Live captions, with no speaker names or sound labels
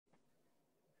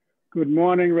Good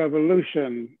morning,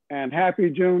 Revolution, and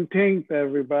happy Juneteenth,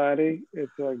 everybody.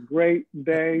 It's a great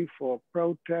day for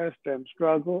protest and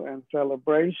struggle and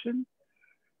celebration.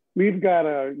 We've got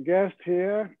a guest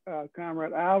here,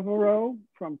 Comrade Alvaro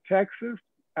from Texas.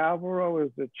 Alvaro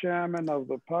is the chairman of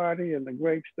the party in the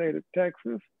great state of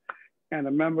Texas and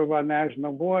a member of our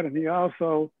national board, and he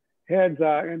also heads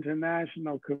our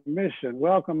international commission.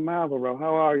 Welcome, Alvaro.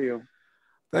 How are you?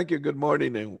 Thank you. Good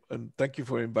morning, and thank you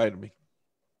for inviting me.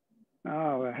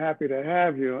 Oh, we're happy to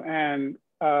have you. And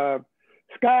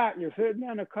Scott, you're sitting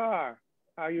in a car.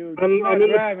 Are you not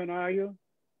driving, are you?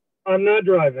 I'm not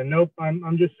driving. Nope.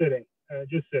 I'm just sitting.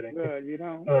 Just sitting. Good. You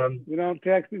don't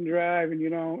text and drive, and you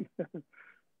don't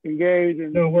engage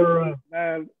in dialogue.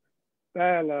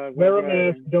 Wear a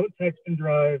mask. Don't text and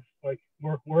drive. Like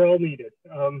we're all needed.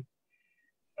 And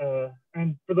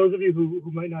for those of you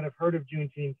who might not have heard of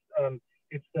Juneteenth,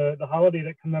 it's the holiday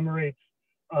that commemorates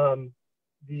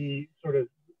the sort of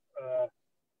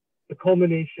the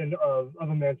culmination of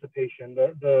emancipation.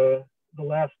 The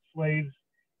last slaves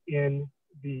in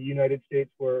the United States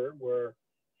were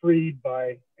freed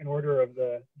by an order of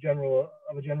a general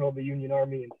of the Union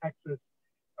Army in Texas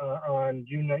on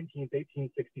June 19th,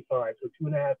 1865. So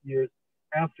 2.5 years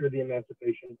after the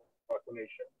Emancipation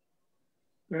Proclamation.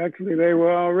 Actually, they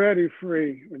were already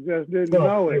free. We just didn't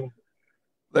know it.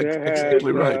 That's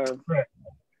exactly right.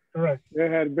 Correct. There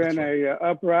had been an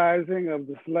uprising of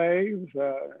the slaves,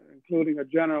 including a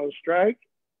general strike,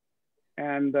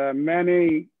 and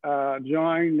many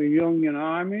joined the Union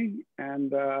Army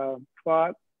and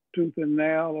fought tooth and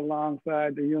nail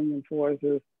alongside the Union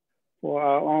forces for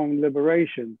our own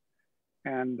liberation.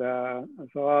 And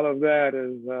so all of that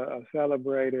is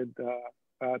celebrated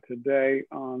today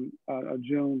on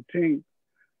Juneteenth.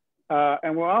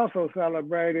 And we're also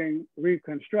celebrating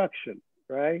Reconstruction,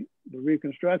 right? The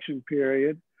Reconstruction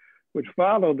period, which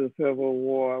followed the Civil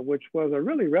War, which was a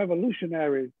really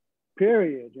revolutionary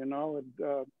period. You know, it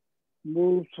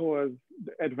moved towards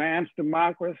advanced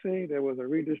democracy. There was a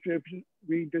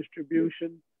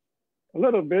redistribution, a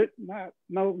little bit,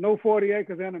 no 40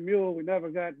 acres and a mule. We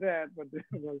never got that, but there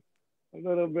was a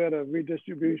little bit of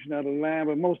redistribution of the land.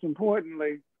 But most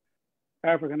importantly,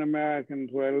 African Americans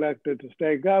were elected to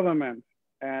state governments.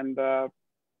 And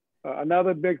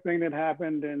another big thing that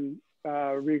happened in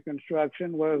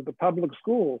Reconstruction was the public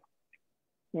school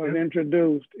was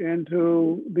introduced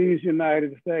into these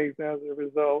United States as a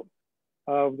result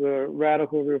of the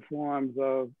radical reforms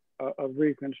of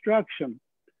Reconstruction.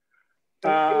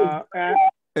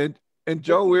 And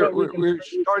Joe, we're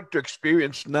starting to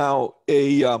experience now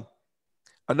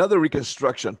another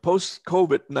Reconstruction,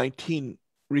 post-COVID-19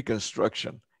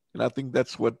 Reconstruction. And I think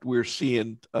that's what we're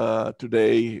seeing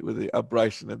today with the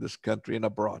uprising in this country and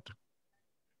abroad.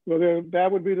 Well,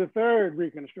 that would be the third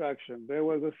Reconstruction. There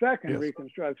was a second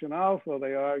Reconstruction also,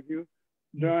 they argue,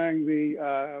 during the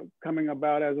coming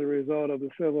about as a result of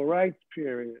the Civil Rights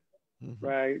period,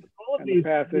 right? All of these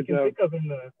we can think of in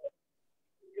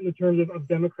the terms of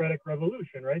democratic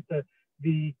revolution, right?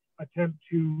 The attempt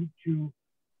to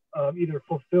either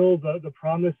fulfill the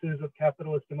promises of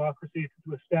capitalist democracy,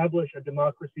 to establish a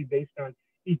democracy based on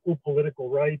equal political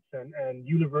rights and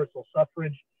universal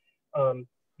suffrage.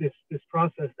 This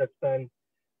process that's been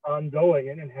ongoing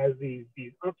and has these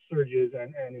upsurges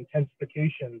and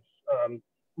intensifications,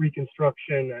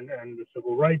 Reconstruction and the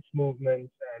civil rights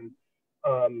movement and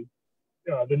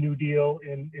the New Deal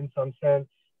in some sense.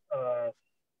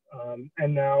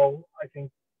 And now I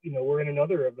think, we're in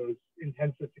another of those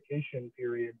intensification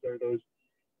periods, or those,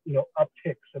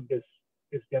 upticks of this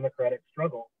democratic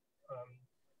struggle.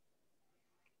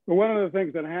 Well, one of the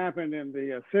things that happened in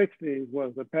the 60s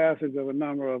was the passage of a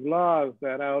number of laws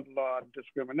that outlawed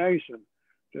discrimination.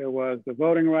 There was the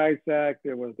Voting Rights Act,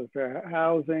 there was the Fair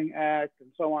Housing Act,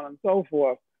 and so on and so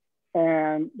forth.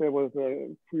 And there was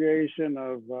the creation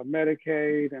of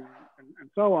Medicaid and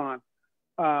so on.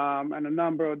 And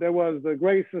there was the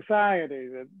Great Society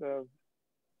that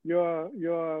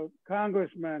your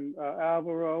Congressman,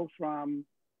 Alvaro from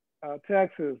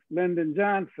Texas, Lyndon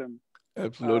Johnson,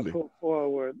 absolutely put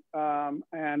forward. But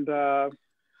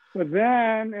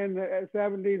then in the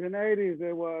 70s and 80s,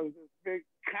 there was this big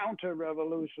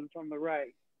counter-revolution from the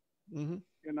right.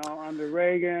 Under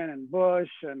Reagan and Bush,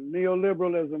 and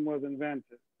neoliberalism was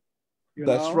invented.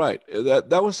 That's right.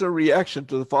 That was a reaction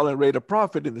to the falling rate of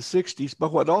profit in the 60s.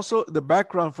 But what also the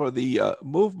background for the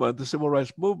movement, the civil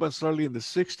rights movement, starting in the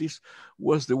 60s,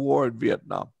 was the war in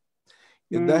Vietnam.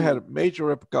 And that had major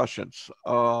repercussions.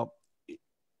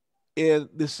 And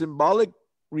the symbolic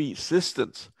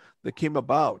resistance that came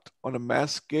about on a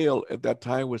mass scale at that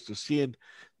time was to seeing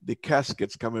the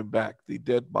caskets coming back, the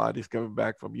dead bodies coming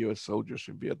back from U.S. soldiers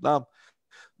in Vietnam.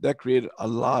 That created a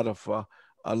lot of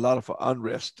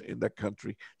unrest in that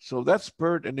country. So that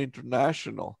spurred an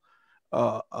international,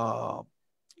 certainly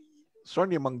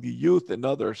among the youth and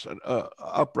others,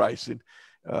 uprising.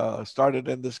 Started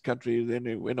in this country, then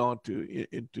it went on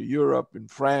into Europe, in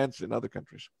France, and other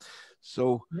countries.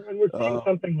 So, and we're seeing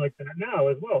something like that now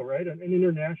as well, right? An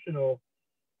international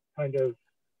kind of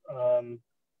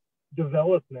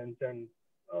development and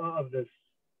of this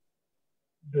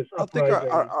uprising. I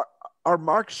think our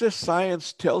Marxist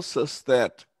science tells us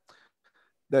that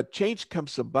change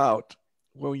comes about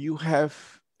when you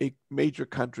have a major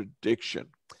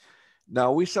contradiction.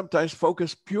 Now, we sometimes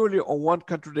focus purely on one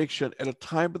contradiction at a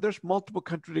time, but there's multiple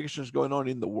contradictions going on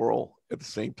in the world at the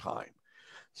same time.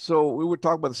 So we were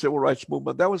talking about the civil rights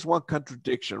movement. That was one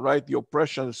contradiction, right? The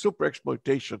oppression and super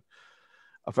exploitation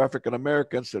of African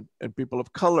Americans and people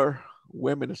of color,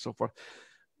 women and so forth.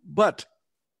 But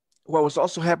what was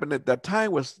also happening at that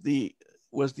time was the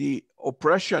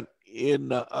oppression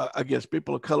against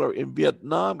people of color in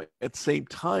Vietnam at the same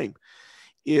time.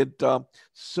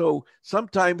 So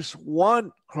sometimes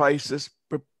one crisis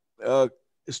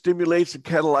stimulates and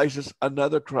catalyzes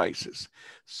another crisis.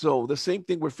 So the same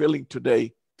thing we're feeling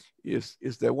today is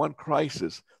that one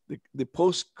crisis, the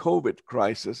post-COVID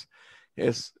crisis,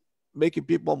 is making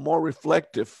people more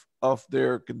reflective of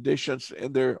their conditions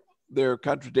and their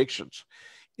contradictions.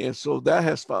 And so that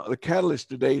has the catalyst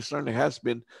today certainly has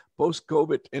been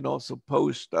post-COVID and also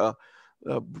post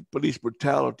police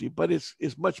brutality, but it's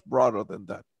much broader than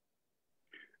that.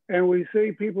 And we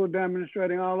see people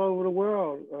demonstrating all over the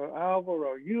world.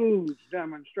 Alvaro, huge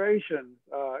demonstrations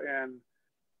in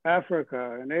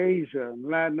Africa and Asia and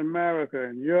Latin America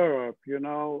and Europe,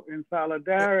 in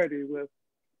solidarity with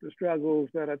the struggles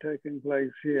that are taking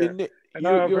place here. And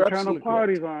our fraternal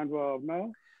parties are involved,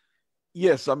 no?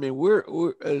 Yes, I mean,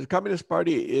 the Communist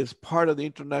Party is part of the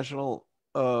international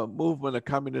movement of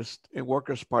communist and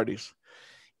workers' parties.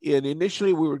 And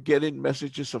initially, we were getting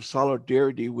messages of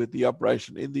solidarity with the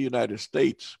uprising in the United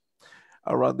States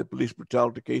around the police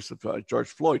brutality case of George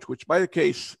Floyd, which, by the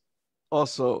case,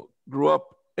 also grew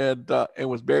up and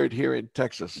was buried here in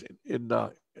Texas, in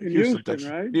Houston, Texas,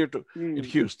 right? In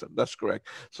Houston. That's correct.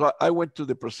 So I went to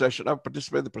the procession. I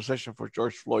participated in the procession for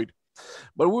George Floyd,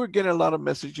 but we were getting a lot of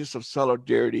messages of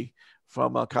solidarity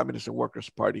from communist and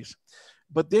workers' parties.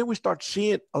 But then we start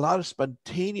seeing a lot of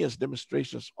spontaneous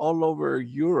demonstrations all over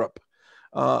Europe,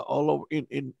 all over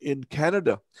in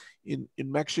Canada, in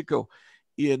Mexico,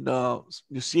 in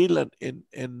New Zealand,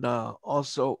 and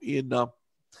also in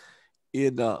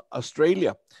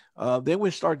Australia. Then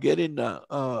we start getting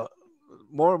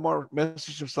more and more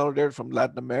messages of solidarity from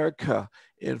Latin America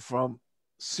and from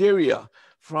Syria,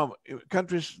 from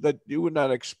countries that you would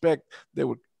not expect. There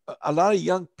were a lot of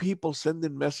young people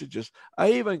sending messages.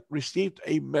 I even received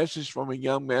a message from a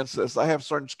young man says, "I have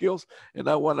certain skills and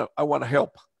I want to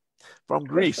help," from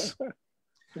Greece.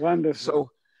 Wonderful.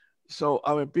 So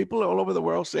I mean, people all over the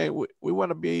world saying we want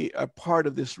to be a part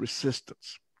of this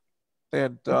resistance.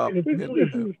 And this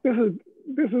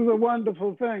is a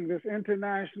wonderful thing. This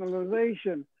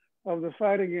internationalization of the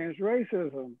fight against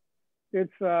racism.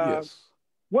 It's yes.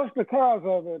 What's the cause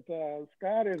of it,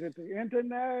 Scott? Is it the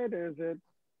internet? Is it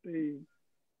the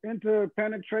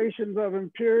interpenetrations of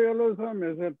imperialism?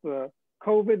 Is it the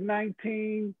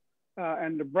COVID-19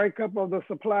 and the breakup of the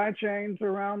supply chains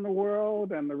around the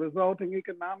world and the resulting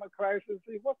economic crisis?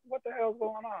 What the hell's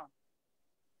going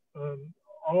on?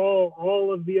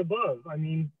 All of the above. I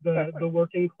mean, the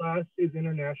working class is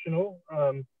international.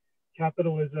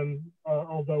 Capitalism,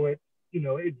 although it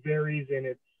varies in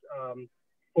its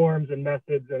forms and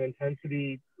methods and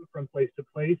intensity from place to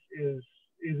place, is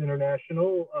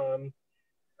international.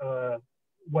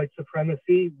 White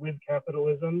supremacy with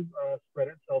capitalism spread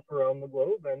itself around the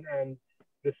globe, and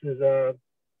this is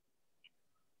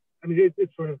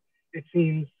it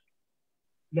seems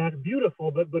not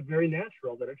beautiful, but very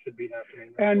natural that it should be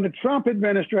happening. And the Trump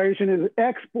administration is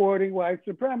exporting white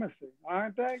supremacy,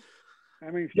 aren't they?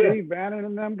 I mean, Steve Bannon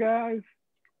and them guys.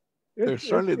 There's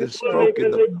certainly the stroke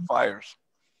in the fires.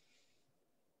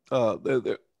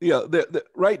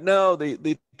 Right now,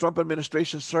 the Trump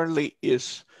administration certainly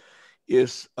is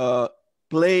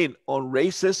playing on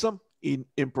racism, in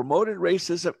promoting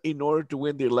racism in order to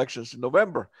win the elections in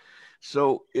November.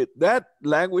 So that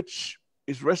language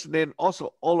is resonating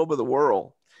also all over the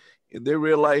world. And they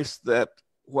realize that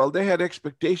while they had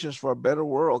expectations for a better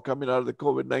world coming out of the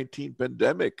COVID-19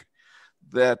 pandemic,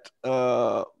 that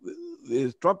the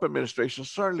Trump administration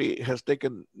certainly has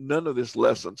taken none of these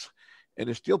lessons and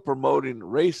is still promoting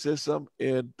racism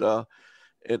and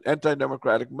and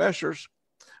anti-democratic measures,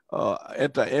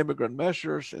 anti-immigrant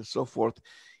measures, and so forth.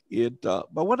 But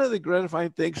one of the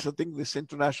gratifying things, I think, this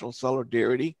international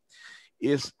solidarity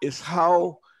is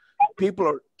how people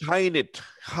are tying it,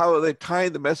 how they tie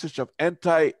the message of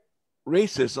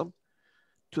anti-racism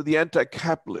to the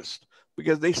anti-capitalist,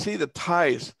 because they see the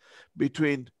ties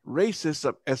between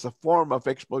racism as a form of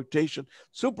exploitation,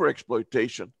 super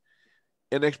exploitation,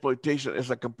 and exploitation as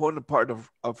a component part of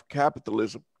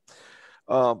capitalism.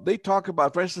 They talk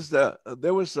about, for instance,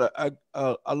 there was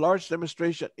a large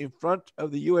demonstration in front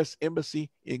of the U.S. Embassy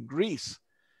in Greece,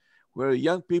 where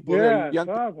young people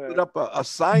put up a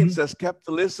sign that says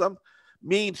capitalism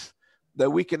means that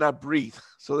we cannot breathe.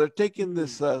 So they're taking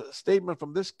this statement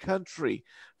from this country,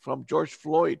 from George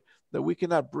Floyd, that we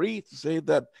cannot breathe, to say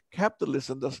that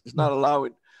capitalism is not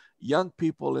allowing young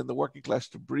people in the working class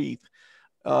to breathe,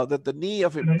 that the knee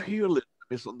of imperialism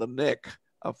is on the neck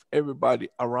of everybody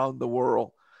around the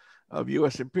world, of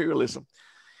U.S. imperialism.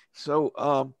 So,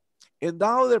 and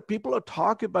now that people are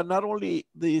talking about not only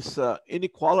this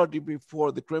inequality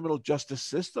before the criminal justice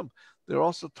system, they're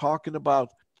also talking about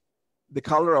the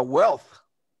color of wealth.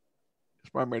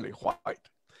 It's primarily white.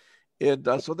 And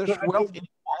so there's wealth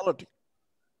inequality.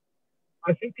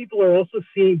 I think people are also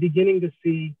beginning to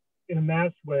see in a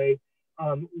mass way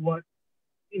what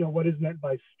is meant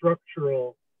by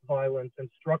structural violence and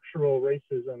structural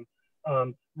racism,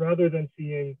 rather than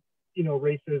seeing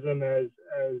racism as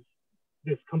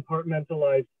this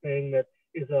compartmentalized thing that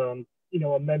is a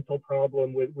mental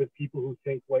problem with people who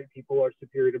think white people are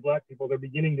superior to black people. They're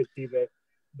beginning to see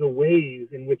the ways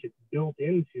in which it's built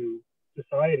into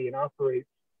society and operates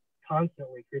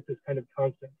constantly, creates this kind of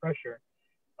constant pressure.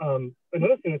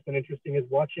 Another thing that's been interesting is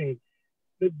watching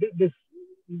this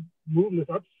movement,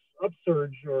 this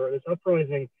upsurge or this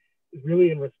uprising is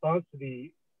really in response to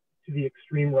the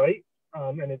extreme right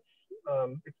and its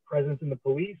presence in the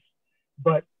police,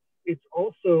 but it's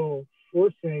also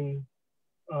forcing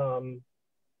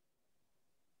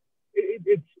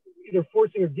it's either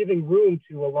forcing or giving room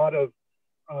to a lot of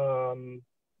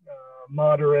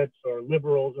moderates or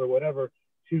liberals or whatever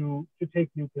to take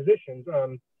new positions.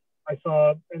 I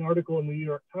saw an article in the New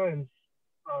York Times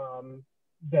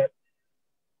that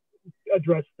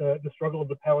addressed the struggle of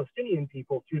the Palestinian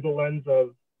people through the lens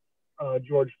of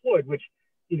George Floyd, which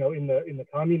in the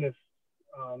communist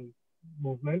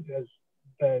movement has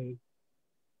been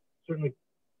certainly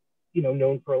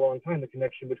known for a long time, the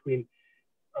connection between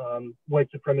white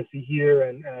supremacy here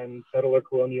and settler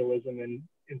colonialism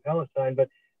in Palestine. But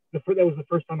that was the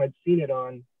first time I'd seen it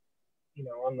on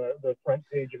the front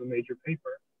page of a major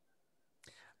paper.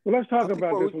 Well, let's talk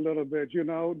about this a little bit.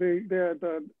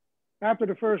 After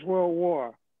the First World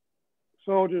War,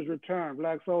 soldiers returned,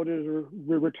 black soldiers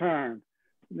returned.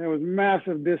 There was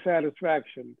massive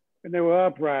dissatisfaction, and there were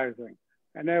uprising,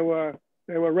 and there were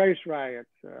race riots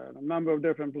in a number of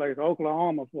different places.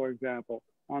 Oklahoma, for example,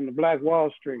 on the Black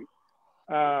Wall Street.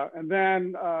 And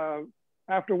then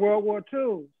after World War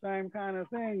II, same kind of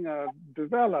thing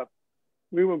developed.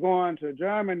 We were going to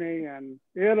Germany and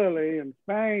Italy and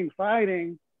Spain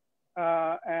fighting,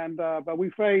 but we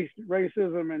faced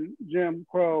racism and Jim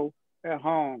Crow at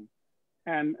home.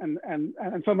 And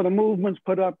some of the movements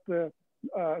put up the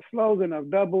slogan of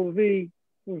double V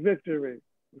for victory.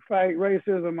 We fight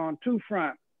racism on two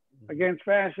fronts, against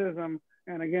fascism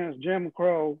and against Jim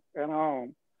Crow at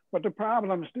home. But the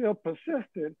problem still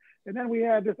persisted. And then we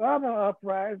had this other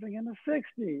uprising in the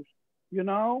 60s,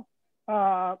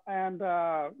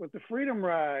 with the Freedom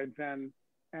Rides and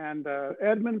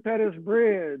Edmund Pettus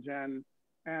Bridge and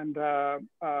the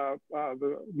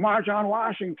March on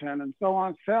Washington and so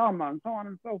on, Selma and so on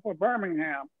and so forth,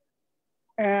 Birmingham.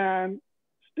 And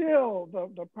still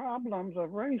the problems of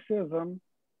racism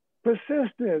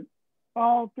persisted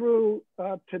all through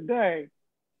today.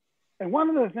 And one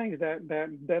of the things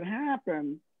that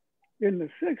happened in the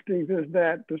 60s is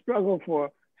that the struggle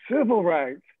for civil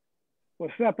rights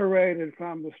was separated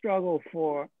from the struggle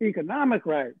for economic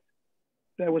rights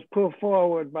that was put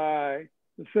forward by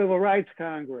the Civil Rights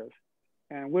Congress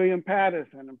and William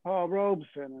Patterson and Paul Robeson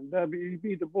and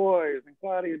W.E.B. Du Bois and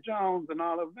Claudia Jones and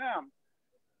all of them.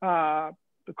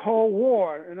 The Cold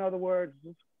War, in other words,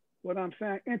 what I'm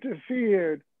saying,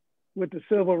 interfered with the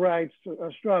civil rights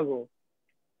struggle,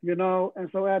 and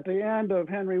so at the end of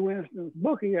Henry Winston's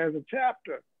book, he has a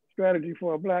chapter, Strategy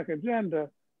for a Black Agenda,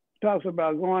 talks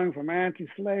about going from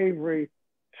anti-slavery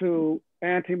to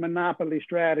anti-monopoly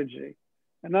strategy.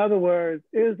 In other words,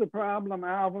 is the problem,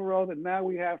 Alvaro, that now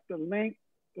we have to link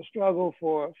the struggle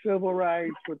for civil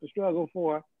rights with the struggle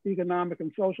for economic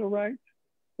and social rights?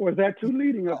 Or is that too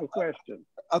leading of a question?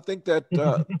 I think that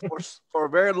for a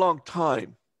very long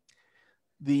time,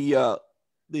 the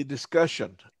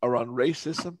discussion around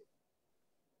racism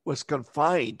was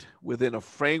confined within a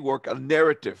framework, a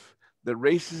narrative that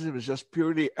racism is just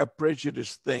purely a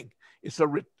prejudice thing. It's a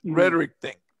rhetoric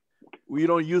thing. We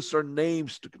don't use certain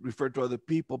names to refer to other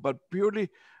people, but purely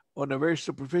on a very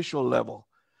superficial level.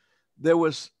 There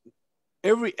was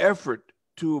every effort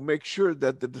to make sure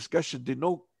that the discussion did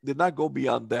not go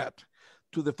beyond that,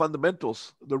 to the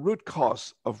fundamentals, the root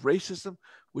cause of racism,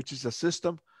 which is a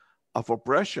system of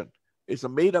oppression. It's a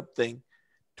made-up thing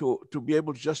to be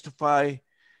able to justify.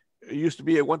 It used to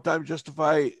be at one time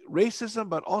justify racism,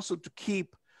 but also to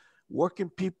keep working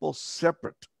people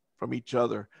separate from each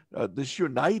other,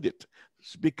 disunited,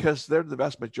 because they're the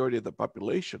vast majority of the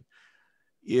population.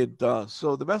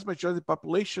 So the vast majority of the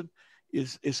population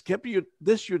is kept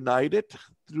disunited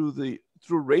through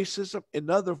racism and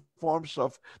other forms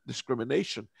of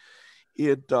discrimination.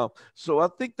 So I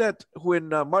think that when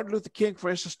Martin Luther King, for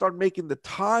instance, started making the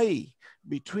tie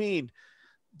between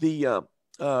the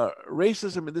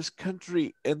racism in this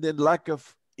country and then lack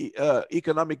of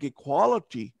economic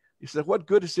equality, he said, what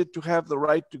good is it to have the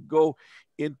right to go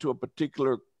into a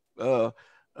particular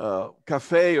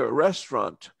cafe or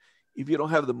restaurant if you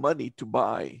don't have the money to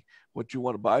buy what you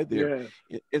want to buy there?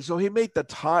 Yeah. And so he made the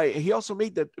tie. He also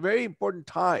made that very important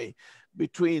tie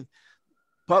between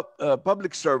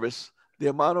public service, the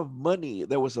amount of money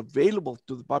that was available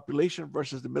to the population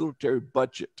versus the military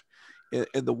budget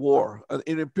in the war,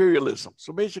 in imperialism.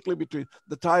 So basically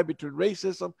the tie between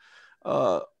racism,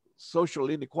 social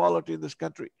inequality in this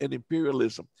country, and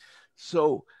imperialism.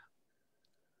 So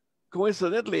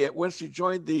coincidentally, once he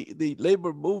joined the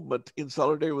labor movement, in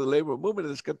solidarity with the labor movement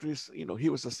in this country, he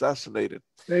was assassinated.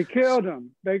 They killed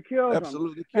him. They killed him.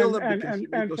 Absolutely killed him.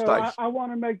 And so I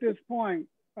want to make this point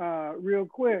real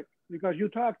quick, because you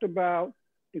talked about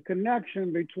the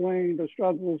connection between the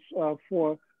struggles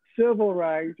for civil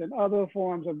rights and other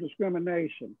forms of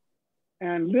discrimination.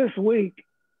 And this week,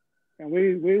 and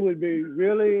we would be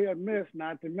really amiss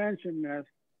not to mention this,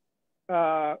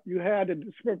 you had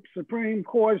the Supreme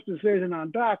Court's decision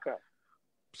on DACA.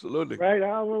 Absolutely. Right,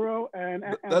 Alvaro? And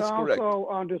that's also correct.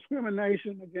 On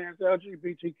discrimination against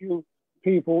LGBTQ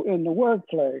people in the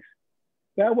workplace.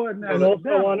 That wasn't and also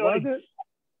on was it?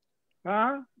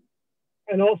 Huh?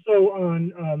 And also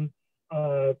on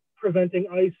preventing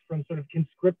ICE from sort of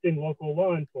conscripting local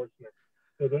law enforcement.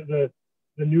 So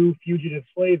the new Fugitive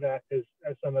Slave Act, as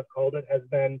some have called it, has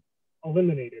been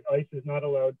eliminated. ICE is not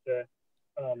allowed to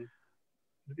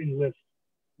enlist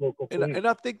local police. And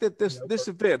I think that this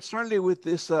event, certainly with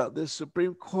this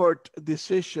Supreme Court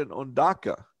decision on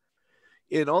DACA,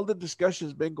 and all the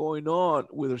discussions been going on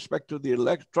with respect to the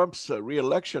Trump's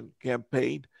re-election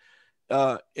campaign,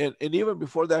 and even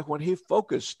before that, when he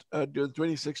focused during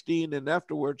 2016 and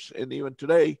afterwards, and even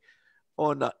today,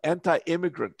 on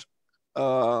anti-immigrant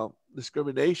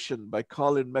discrimination by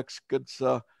calling Mexicans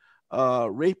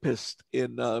rapists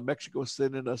in Mexico,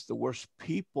 sending us the worst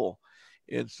people,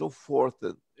 and so forth.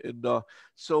 And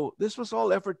so this was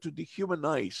all effort to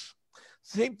dehumanize.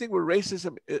 Same thing with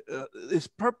racism. Its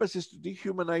purpose is to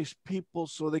dehumanize people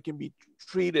so they can be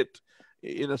treated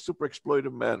in a super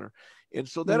exploitive manner. And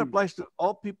so that applies to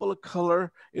all people of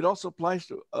color. It also applies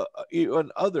to even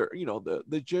other,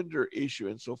 the gender issue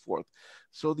and so forth.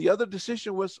 So the other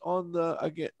decision was on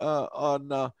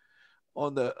the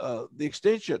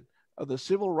extension of the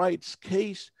civil rights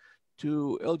case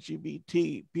to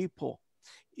LGBT people,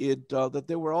 that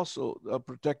they were also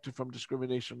protected from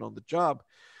discrimination on the job.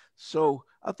 So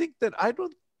I think that I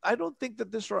don't think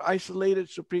that these are isolated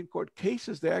Supreme Court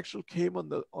cases. They actually came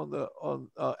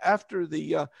after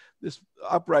this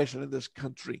uprising in this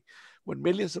country, when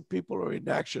millions of people are in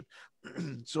action.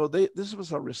 So this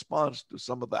was a response to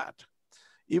some of that,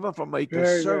 even from a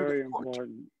conservative court.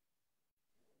 Important.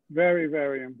 Very,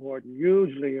 very important,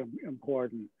 hugely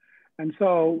important. And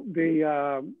so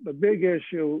the big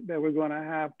issue that we're going to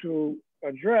have to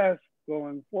address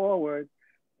going forward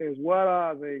is what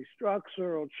are the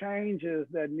structural changes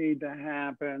that need to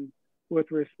happen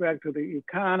with respect to the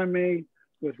economy,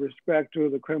 with respect to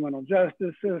the criminal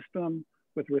justice system,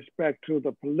 with respect to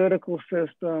the political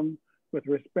system, with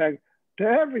respect to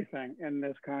everything in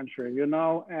this country,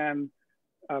 and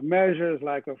measures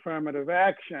like affirmative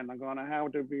action are going to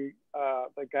have to be,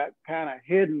 they got kind of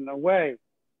hidden away,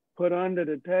 put under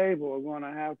the table, are going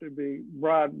to have to be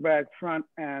brought back front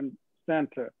and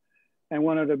center. And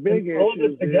one of the big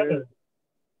issues is,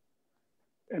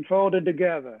 and folded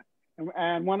together.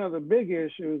 And one of the big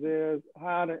issues is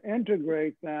how to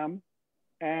integrate them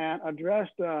and address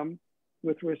them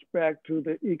with respect to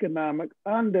the economic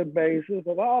underbasis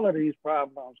of all of these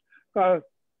problems. Because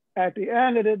at the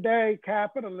end of the day,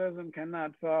 capitalism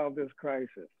cannot solve this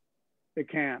crisis. It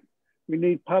can't. We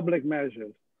need public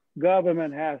measures.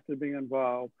 Government has to be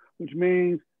involved, which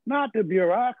means not the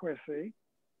bureaucracy,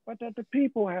 but that the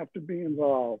people have to be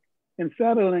involved in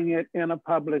settling it in a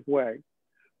public way.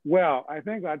 Well, I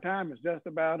think our time is just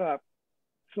about up.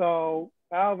 So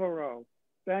Alvaro,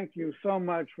 thank you so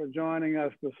much for joining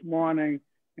us this morning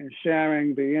and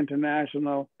sharing the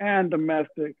international and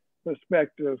domestic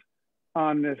perspectives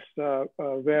on this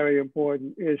very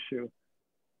important issue.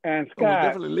 And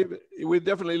Scott, we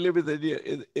definitely live in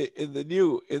the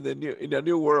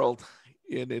new world,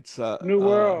 in its new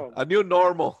world, a new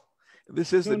normal.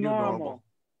 This is the new normal.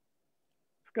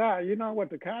 Scott, you know what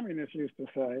the communists used to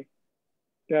say?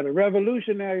 That a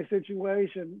revolutionary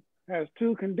situation has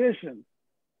two conditions.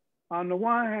 On the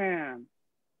one hand,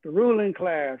 the ruling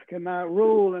class cannot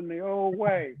rule in the old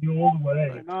way.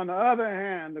 And on the other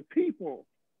hand, the people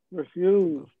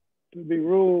refuse to be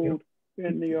ruled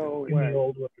in the old way.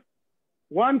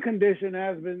 One condition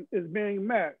is being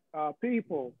met. Our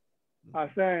people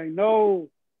are saying no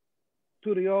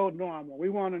to the old normal. We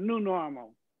want a new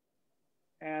normal.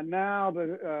 And now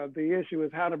the issue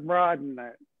is how to broaden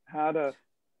that, how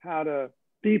to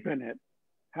deepen it,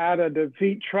 how to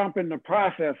defeat Trump in the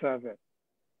process of it,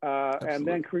 and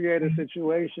then create a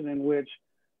situation in which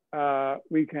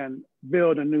we can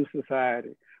build a new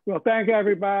society. Well, thank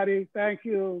everybody. Thank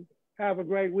you. Have a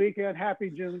great weekend. Happy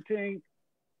Juneteenth.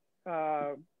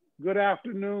 Good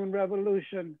afternoon,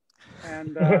 Revolution.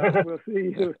 And we'll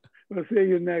see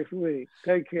you next week.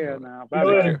 Take care now.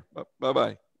 Bye-bye.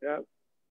 Bye-bye. Yep.